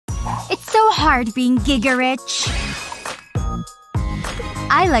It's so hard being giga rich.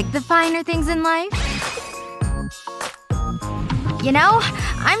 I like the finer things in life. You know,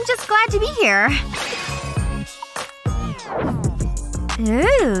 I'm just glad to be here.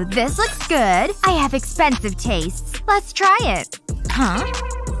 Ooh, this looks good. I have expensive tastes. Let's try it. Huh?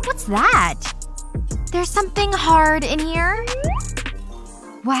 What's that? There's something hard in here?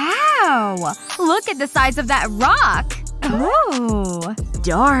 Wow! Look at the size of that rock! Ooh.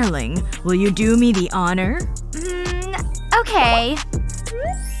 Darling, will you do me the honor? Okay.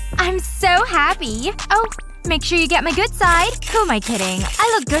 I'm so happy. Oh, make sure you get my good side. Who am I kidding?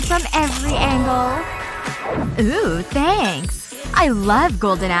 I look good from every angle. Ooh, thanks. I love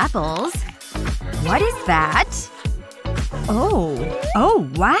golden apples. What is that? Oh. Oh,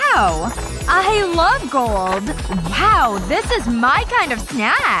 wow. I love gold. Wow, this is my kind of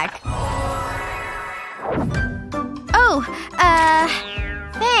snack. Oh,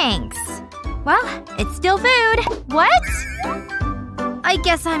 thanks. Well, it's still food. What? I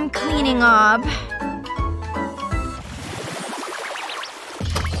guess I'm cleaning up.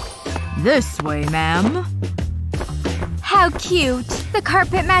 This way, ma'am. How cute. The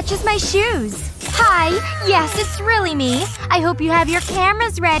carpet matches my shoes. Hi. Yes, it's really me. I hope you have your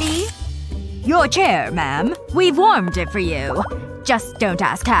cameras ready. Your chair, ma'am. We've warmed it for you. Just don't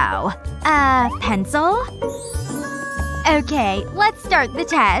ask how. Pencil? Okay, let's start the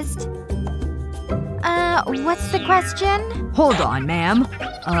test. What's the question? Hold on, ma'am.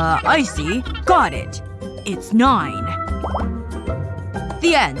 I see. Got it. It's 9.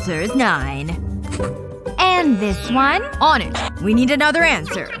 The answer is 9. And this one? On it. We need another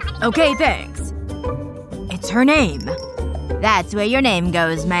answer. Okay, thanks. It's her name. That's where your name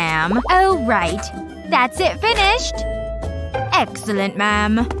goes, ma'am. Oh, right. That's it finished. Excellent,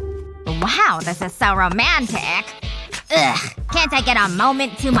 ma'am. Wow, this is so romantic. Ugh. Can't I get a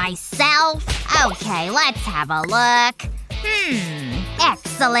moment to myself? Okay, let's have a look.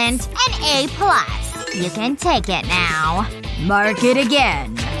 Excellent. An A+. You can take it now. Mark it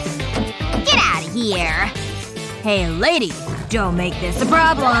again. Get out of here. Hey, lady. Don't make this a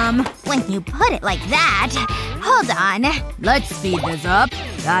problem. When you put it like that… Hold on. Let's speed this up.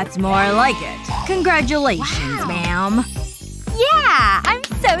 That's more like it. Congratulations, ma'am. Yeah! I'm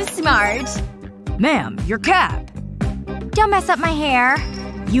so smart. Ma'am, your cap. Don't mess up my hair.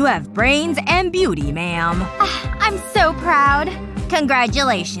 You have brains and beauty, ma'am. I'm so proud.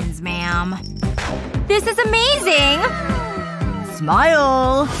 Congratulations, ma'am. This is amazing!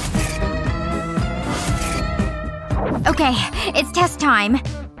 Smile. Okay, it's test time.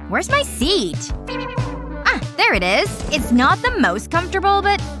 Where's my seat? Ah, there it is. It's not the most comfortable,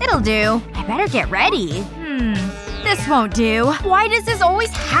 but it'll do. I better get ready. This won't do. Why does this always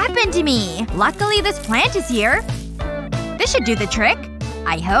happen to me? Luckily this plant is here. This should do the trick.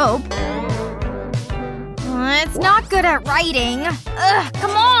 I hope. It's not good at writing. Ugh,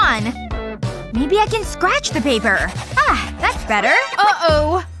 come on! Maybe I can scratch the paper. Ah, that's better.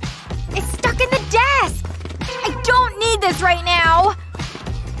 Uh-oh. It's stuck in the desk! I don't need this right now!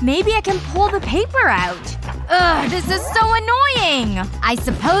 Maybe I can pull the paper out. Ugh, this is so annoying! I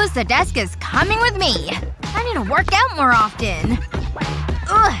suppose the desk is coming with me. I need to work out more often.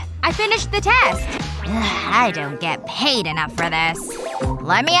 Ugh, I finished the test. Ugh, I don't get paid enough for this.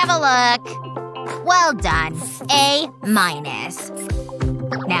 Let me have a look. Well done. A-.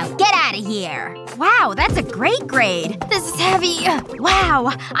 Now get out of here. Wow, that's a great grade. This is heavy.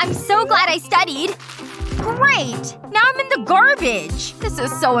 Wow, I'm so glad I studied. Great! Now I'm in the garbage. This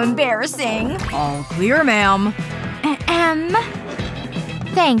is so embarrassing. All clear, ma'am.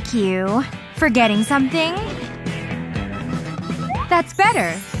 Thank you. For getting something? That's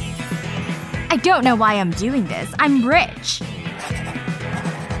better. I don't know why I'm doing this. I'm rich.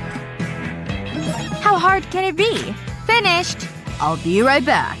 How hard can it be? Finished. I'll be right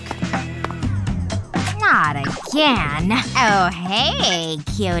back. Not again. Oh, hey,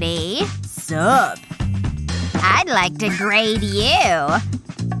 cutie. Sup? I'd like to grade you.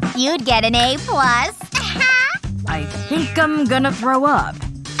 You'd get an A+. I think I'm gonna throw up.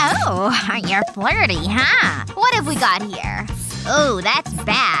 Oh, you're flirty, huh? What have we got here? Oh, that's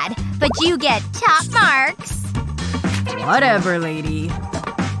bad. But you get top marks. Whatever, lady.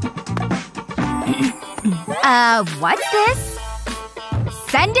 What's this?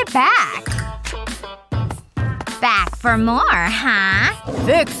 Send it back. Back for more, huh?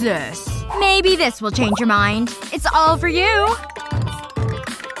 Fix this. Maybe this will change your mind. It's all for you.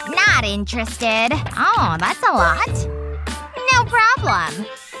 Not interested. Oh, that's a lot. No problem.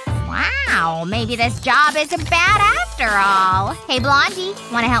 Wow, maybe this job isn't bad after all. Hey, Blondie,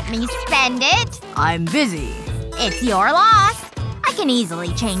 wanna help me spend it? I'm busy. It's your loss. I I can easily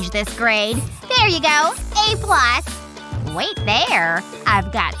change this grade. There you go. A+. Wait there.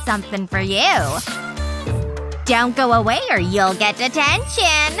 I've got something for you. Don't go away or you'll get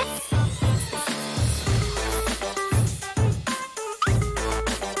detention.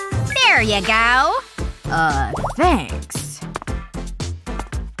 There you go. Thanks.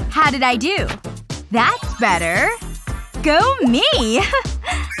 How did I do? That's better. Go me!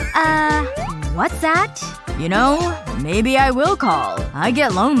 What's that? You know, maybe I will call. I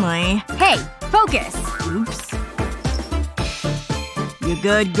get lonely. Hey, focus! Oops. You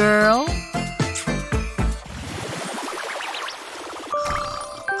good, girl?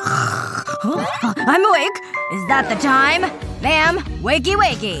 I'm awake! Is that the time? Ma'am, wakey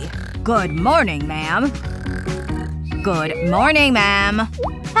wakey. Good morning, ma'am. Good morning, ma'am.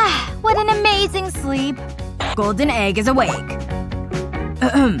 Ah, what an amazing sleep. Golden egg is awake.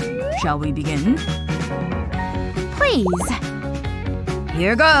 Shall we begin? Please.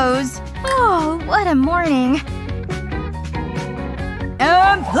 Here goes. Oh, what a morning.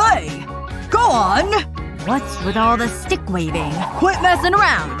 And play! Go on! What's with all the stick waving? Quit messing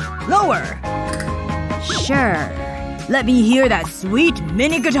around! Lower! Sure. Let me hear that sweet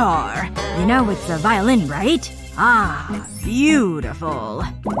mini guitar. You know it's a violin, right? Ah, beautiful.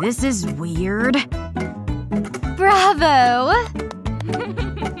 This is weird. Bravo!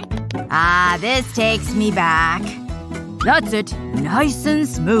 Ah, this takes me back. That's it. Nice and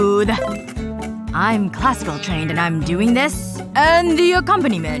smooth. I'm classical trained and I'm doing this. And the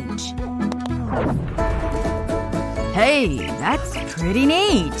accompaniment. Hey, that's pretty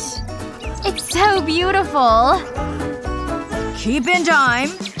neat. It's so beautiful. Keep in time.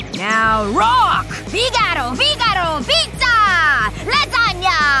 Now rock! Figaro! Figaro! Pizza!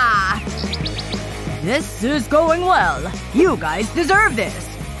 Lasagna! This is going well. You guys deserve this.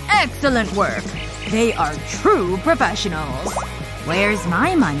 Excellent work. They are true professionals. Where's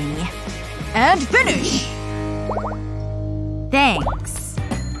my money? And finish! Thanks.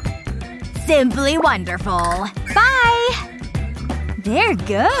 Simply wonderful. Bye! They're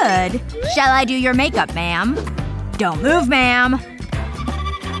good. Shall I do your makeup, ma'am? Don't move, ma'am.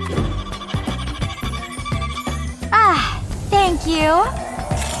 Ah, thank you.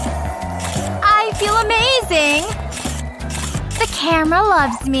 I feel amazing. The camera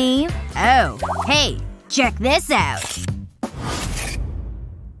loves me. Oh, hey, check this out.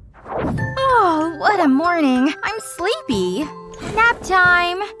 Oh, what a morning. I'm sleepy. Nap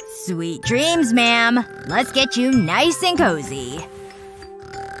time. Sweet dreams, ma'am. Let's get you nice and cozy.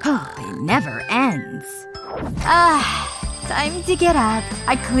 Oh, it never ends. Time to get up.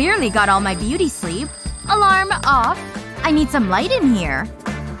 I clearly got all my beauty sleep. Alarm off. I need some light in here.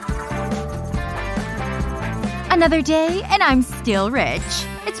 Another day and I'm still rich.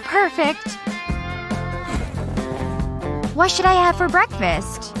 It's perfect. What should I have for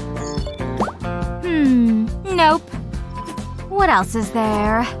breakfast? Nope. What else is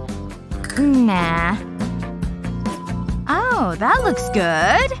there? Nah. Oh, that looks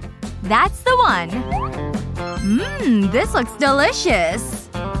good. That's the one. This looks delicious.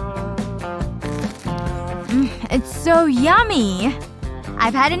 It's so yummy.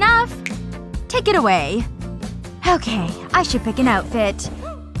 I've had enough. Take it away. Okay, I should pick an outfit.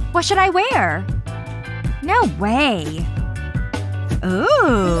 What should I wear? No way.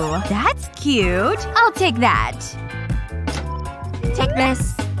 Ooh, that's cute. I'll take that. Take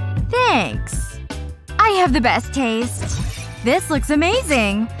this. Thanks. I have the best taste. This looks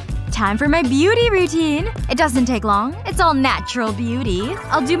amazing. Time for my beauty routine. It doesn't take long. It's all natural beauty.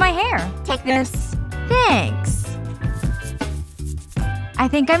 I'll do my hair. Take this. Thanks. I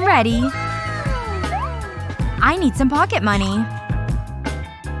think I'm ready. I need some pocket money.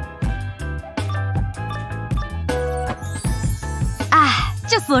 Ah,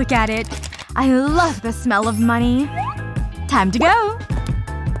 just look at it. I love the smell of money. Time to go.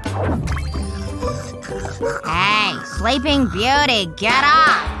 Hey, Sleeping Beauty, get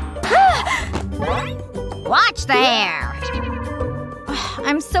up! Watch the hair!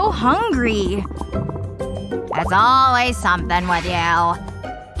 I'm so hungry. There's always something with you.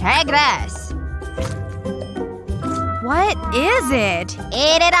 Take this. What is it?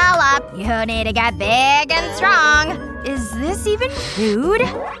 Eat it all up. You need to get big and strong. Is this even food?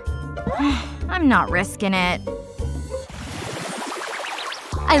 I'm not risking it.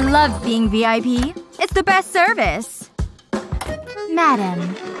 I love being VIP. It's the best service.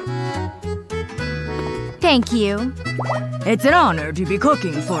 Madam. Thank you. It's an honor to be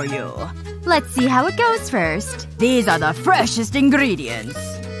cooking for you. Let's see how it goes first. These are the freshest ingredients.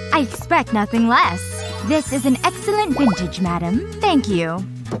 I expect nothing less. This is an excellent vintage, madam. Thank you.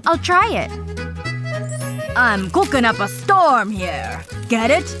 I'll try it. I'm cooking up a storm here. Get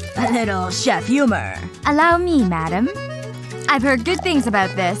it? A little chef humor. Allow me, madam. I've heard good things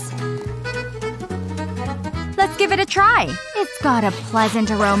about this. Let's give it a try. It's got a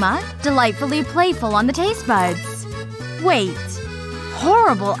pleasant aroma, delightfully playful on the taste buds. Wait.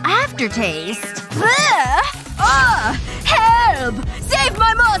 Horrible aftertaste. Ugh! Ah! Help! Save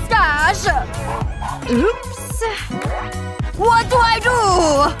my mustache! Oops. What do I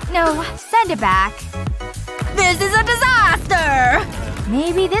do? No, send it back. This is a disaster!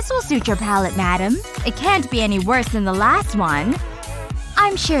 Maybe this will suit your palate, madam. It can't be any worse than the last one.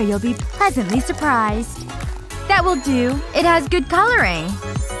 I'm sure you'll be pleasantly surprised. That will do. It has good coloring.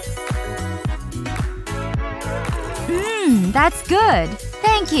 That's good.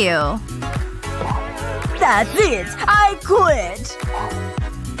 Thank you. That's it! I quit!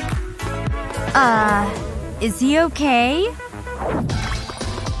 Is he okay?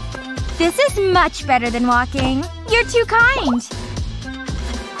 This is much better than walking. You're too kind.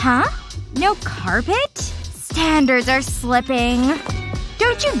 Huh? No carpet? Standards are slipping.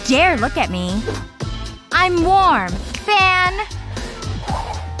 Don't you dare look at me. I'm warm. Fan.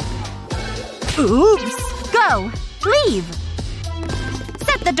 Oops. Go. Leave.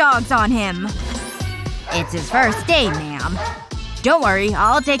 Set the dogs on him. It's his first day, ma'am. Don't worry,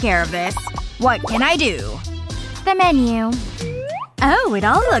 I'll take care of this. What can I do? The menu. Oh, it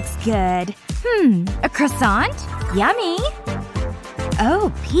all looks good. A croissant? Yummy.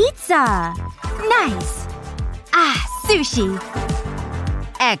 Oh, pizza. Nice. Ah, sushi.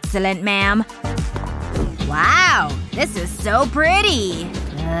 Excellent, ma'am. Wow, this is so pretty.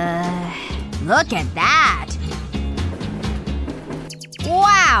 Look at that.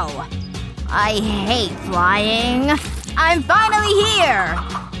 Wow. I hate flying. I'm finally here!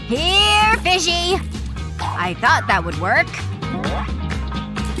 Here, fishy! I thought that would work.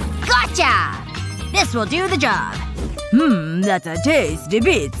 Gotcha! This will do the job. That's a tasty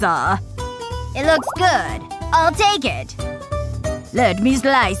pizza. It looks good. I'll take it. Let me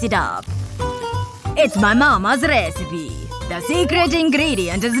slice it up. It's my mama's recipe. The secret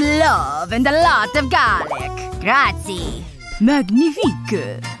ingredient is love and a lot of garlic. Grazie.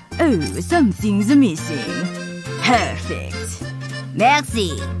 Magnifique. Oh, something's missing. Perfect.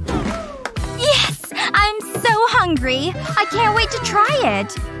 Merci. Yes! I'm so hungry. I can't wait to try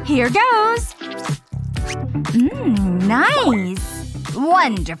it. Here goes. Nice.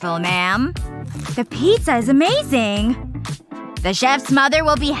 Wonderful, ma'am. The pizza is amazing. The chef's mother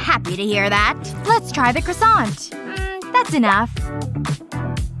will be happy to hear that. Let's try the croissant. That's enough.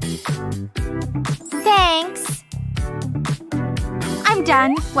 Thanks. I'm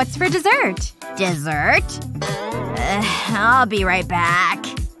done. What's for dessert? Dessert? I'll be right back.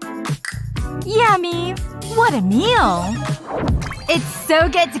 Yummy. What a meal. It's so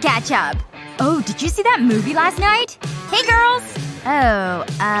good to catch up. Oh, did you see that movie last night? Hey, girls! Oh,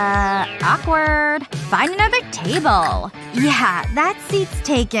 awkward. Find another table. Yeah, that seat's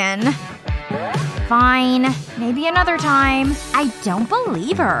taken. Fine. Maybe another time. I don't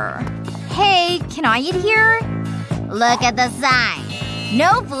believe her. Hey, can I eat here? Look at the sign.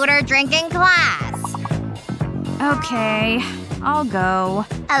 No food or drink in class. Okay. I'll go.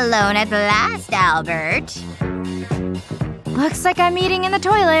 Alone at last, Albert. Looks like I'm eating in the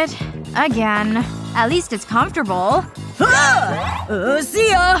toilet. Again. At least it's comfortable. See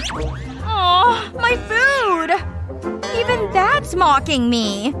ya! Aw, my food! Even that's mocking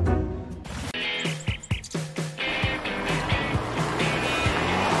me.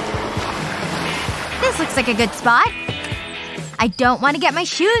 This looks like a good spot. I don't want to get my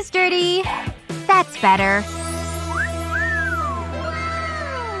shoes dirty. That's better.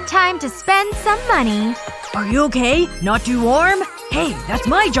 Time to spend some money. Are you okay? Not too warm? Hey, that's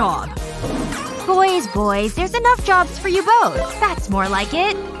my job. Boys, there's enough jobs for you both. That's more like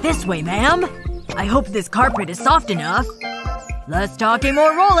it. This way, ma'am. I hope this carpet is soft enough. Less talking,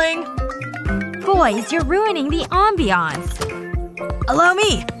 more rolling. Boys, you're ruining the ambiance. Allow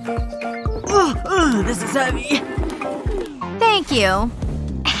me. This is heavy. Thank you.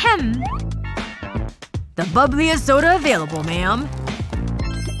 Ahem. The bubbliest soda available, ma'am.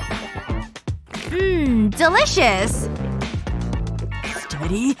 Delicious.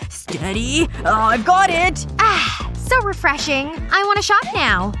 Steady, steady. Oh, I've got it! Ah, so refreshing. I want to shop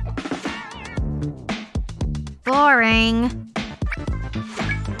now. Boring.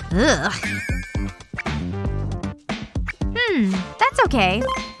 Ugh. That's okay.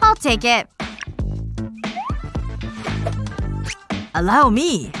 I'll take it. Allow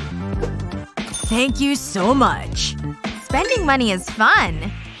me. Thank you so much. Spending money is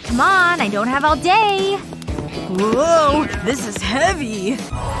fun. Come on, I don't have all day. Whoa, this is heavy.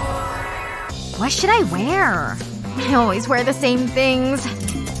 What should I wear? I always wear the same things.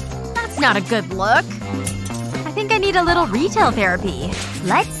 That's not a good look. I think I need a little retail therapy.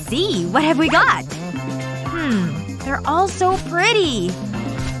 Let's see. What have we got? They're all so pretty.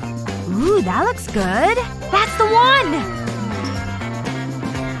 Ooh, that looks good. That's the one!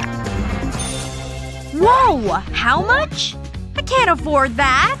 Whoa! How much? I can't afford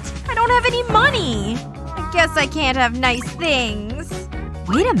that. I don't have any money. I guess I can't have nice things.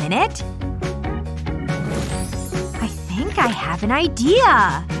 Wait a minute. I think I have an idea.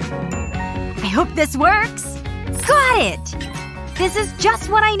 I hope this works. Got it! This is just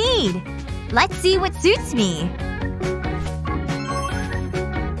what I need. Let's see what suits me.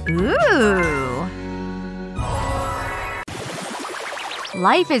 Ooh.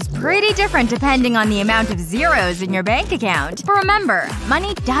 Life is pretty different depending on the amount of zeros in your bank account. But remember,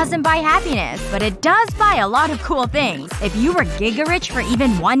 money doesn't buy happiness, but it does buy a lot of cool things. If you were giga rich for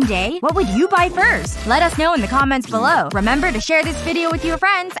even one day, what would you buy first? Let us know in the comments below. Remember to share this video with your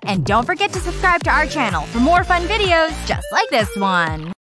friends, and don't forget to subscribe to our channel for more fun videos just like this one.